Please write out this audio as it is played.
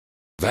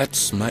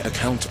That's my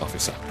account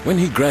officer. When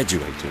he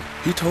graduated,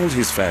 he told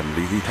his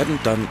family he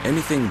hadn't done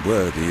anything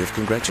worthy of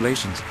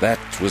congratulations. That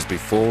was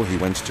before he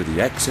went to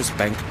the Access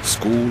Bank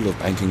School of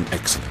Banking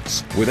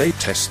Excellence, where they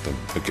test them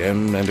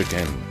again and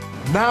again.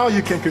 Now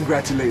you can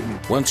congratulate me.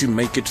 Once you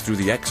make it through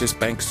the Access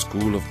Bank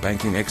School of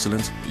Banking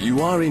Excellence,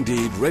 you are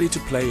indeed ready to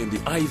play in the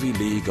Ivy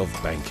League of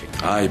banking.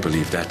 I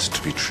believe that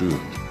to be true,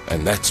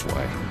 and that's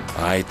why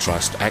I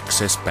trust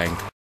Access Bank.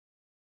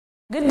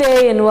 Good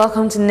day and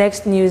welcome to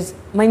Next News.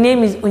 My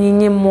name is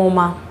Onyinye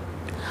Moma.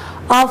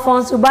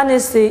 Alphonse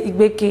Ubanese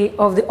Igbeke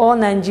of the All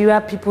Nigeria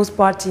People's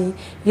Party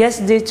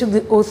yesterday took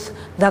the oath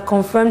that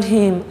confirmed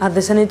him as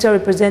the senator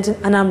representing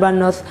Anambra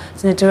North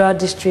Senatorial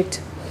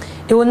District.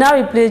 He will now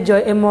replace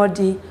Joy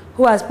Emodi,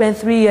 who has spent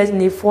 3 years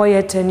in a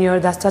 4-year tenure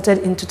that started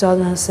in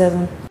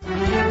 2007.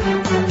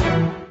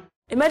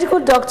 A medical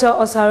doctor,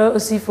 Osaro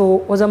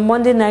Osifo, was on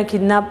Monday night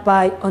kidnapped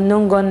by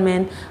unknown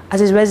gunmen at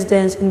his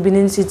residence in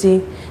Benin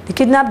City. The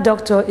kidnapped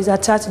doctor is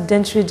attached to the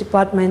dentistry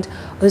department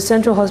of the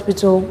Central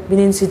Hospital,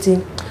 Benin City.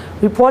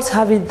 Reports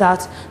have it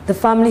that the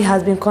family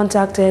has been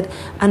contacted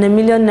and ₦1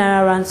 million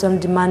ransom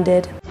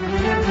demanded.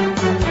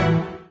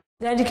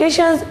 The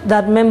indications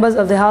that members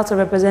of the House of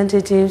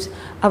Representatives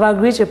have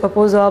agreed to a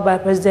proposal by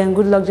President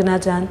Goodluck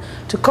Jonathan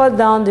to cut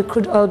down the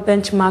crude oil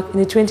benchmark in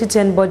the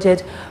 2010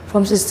 budget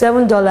from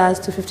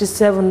 $67 to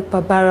 $57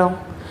 per barrel.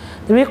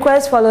 The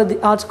request followed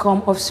the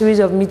outcome of a series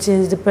of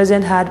meetings the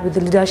President had with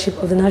the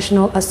leadership of the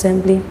National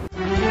Assembly.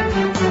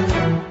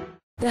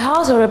 The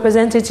House of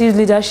Representatives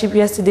leadership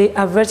yesterday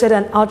averted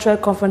an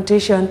outright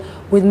confrontation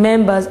with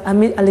members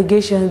amid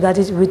allegations that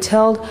it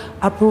withheld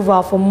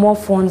approval for more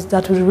funds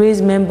that would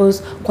raise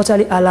members'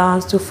 quarterly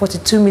allowance to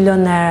 ₦42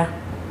 million.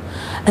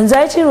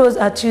 Anxiety rose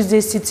at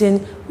Tuesday's sitting,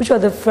 which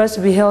was the first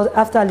to be held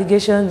after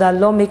allegations that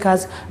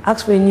lawmakers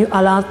asked for a new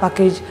allowance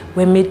package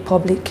were made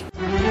public.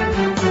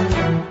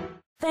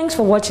 Thanks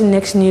for watching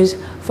Next News.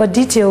 For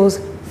details,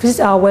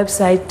 visit our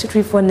website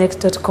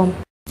 234next.com.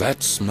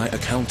 That's my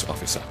account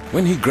officer.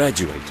 When he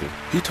graduated,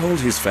 he told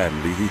his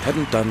family he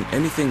hadn't done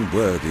anything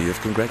worthy of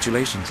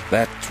congratulations.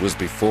 That was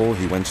before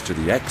he went to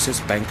the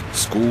Access Bank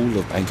School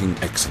of Banking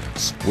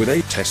Excellence, where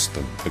they test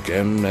them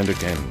again and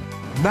again.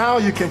 Now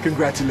you can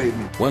congratulate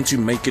me. Once you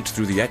make it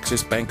through the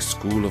Access Bank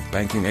School of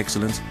Banking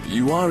Excellence,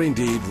 you are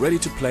indeed ready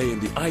to play in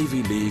the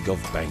Ivy League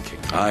of banking.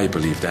 I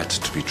believe that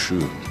to be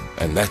true,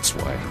 and that's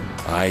why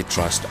I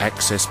trust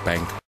Access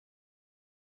Bank